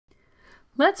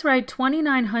Let's write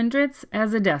 29 hundredths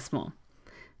as a decimal.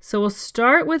 So we'll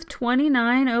start with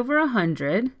 29 over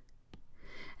 100.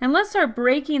 And let's start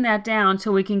breaking that down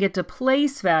till we can get to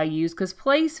place values, because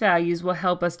place values will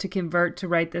help us to convert to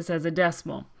write this as a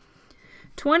decimal.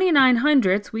 29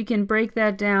 hundredths, we can break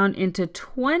that down into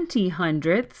 20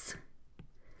 hundredths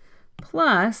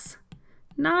plus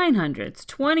 9 hundredths.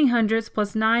 20 hundredths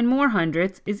plus 9 more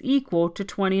hundredths is equal to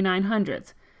 29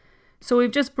 hundredths. So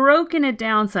we've just broken it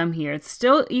down some here. It's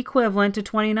still equivalent to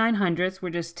 29 hundredths.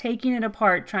 We're just taking it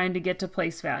apart, trying to get to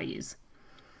place values.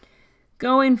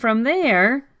 Going from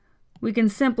there, we can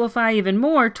simplify even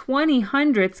more. 20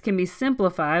 hundredths can be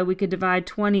simplified. We could divide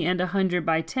 20 and 100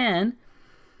 by 10.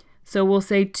 So we'll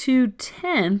say 2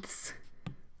 tenths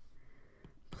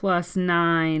plus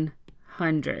 9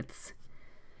 hundredths.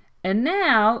 And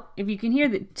now, if you can hear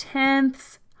the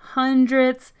tenths,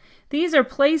 hundredths, these are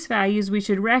place values we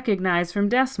should recognize from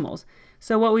decimals.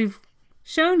 So what we've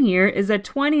shown here is that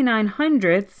 29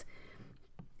 hundredths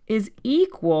is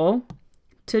equal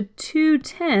to 2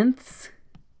 tenths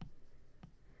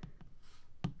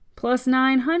plus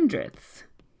 9 hundredths.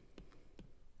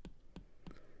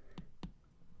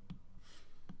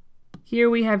 Here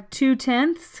we have 2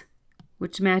 tenths,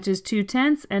 which matches 2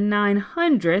 tenths, and 9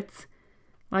 hundredths,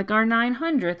 like our 9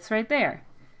 hundredths right there.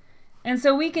 And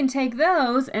so we can take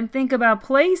those and think about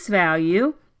place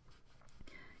value.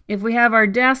 If we have our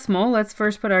decimal, let's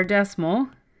first put our decimal.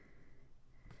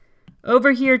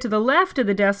 Over here to the left of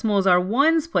the decimal is our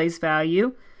ones place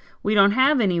value. We don't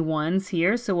have any ones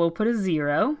here, so we'll put a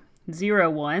 0, 0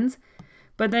 ones.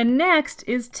 But then next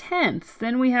is tenths.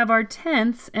 Then we have our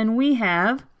tenths, and we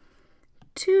have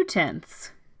 2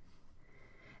 tenths.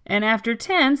 And after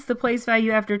tenths, the place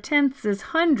value after tenths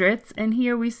is hundredths, and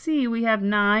here we see we have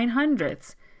 9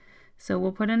 hundredths. So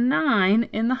we'll put a 9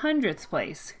 in the hundredths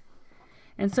place.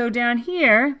 And so down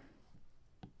here,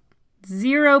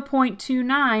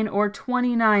 0.29 or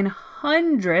 29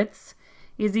 hundredths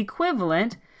is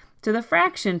equivalent to the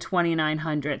fraction 29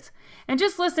 hundredths. And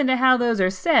just listen to how those are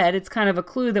said. It's kind of a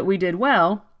clue that we did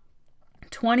well.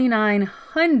 29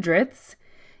 hundredths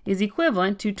is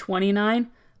equivalent to 29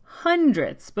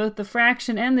 hundredths. Both the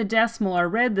fraction and the decimal are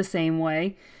read the same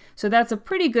way. So that's a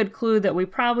pretty good clue that we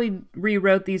probably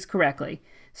rewrote these correctly.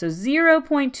 So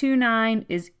 0.29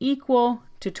 is equal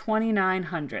to 29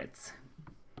 hundredths.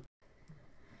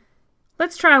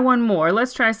 Let's try one more.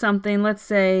 Let's try something, let's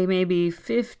say maybe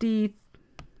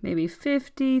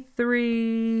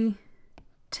 53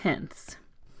 tenths.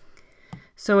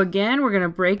 So again, we're going to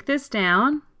break this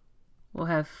down. We'll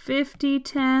have 50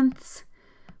 tenths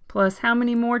plus how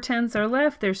many more tenths are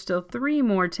left? There's still 3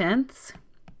 more tenths.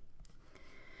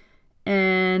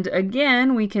 And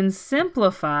again, we can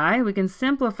simplify. We can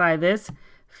simplify this.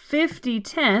 50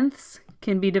 tenths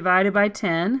can be divided by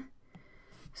 10.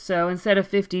 So instead of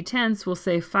 50 tenths, we'll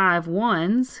say 5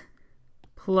 ones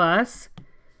plus,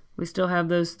 we still have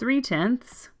those 3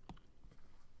 tenths.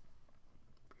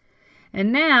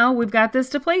 And now we've got this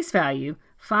to place value.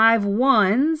 5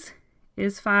 ones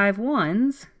is 5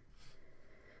 ones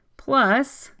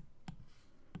plus,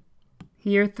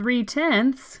 here 3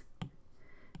 tenths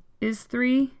is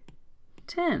 3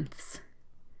 tenths.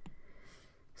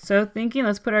 So thinking,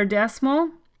 let's put our decimal.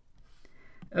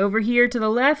 Over here to the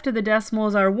left of the decimal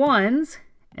is our ones,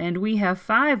 and we have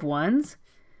 5 ones.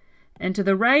 And to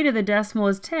the right of the decimal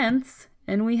is tenths,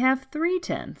 and we have 3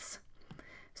 tenths.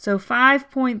 So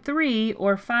 5.3,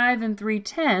 or 5 3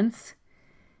 tenths,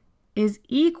 is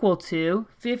equal to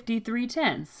 53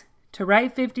 tenths. To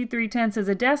write 53 tenths as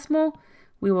a decimal,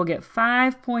 we will get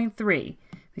 5.3,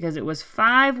 because it was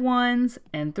 5 ones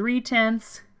and 3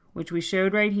 tenths, which we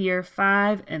showed right here,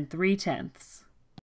 5 3 tenths.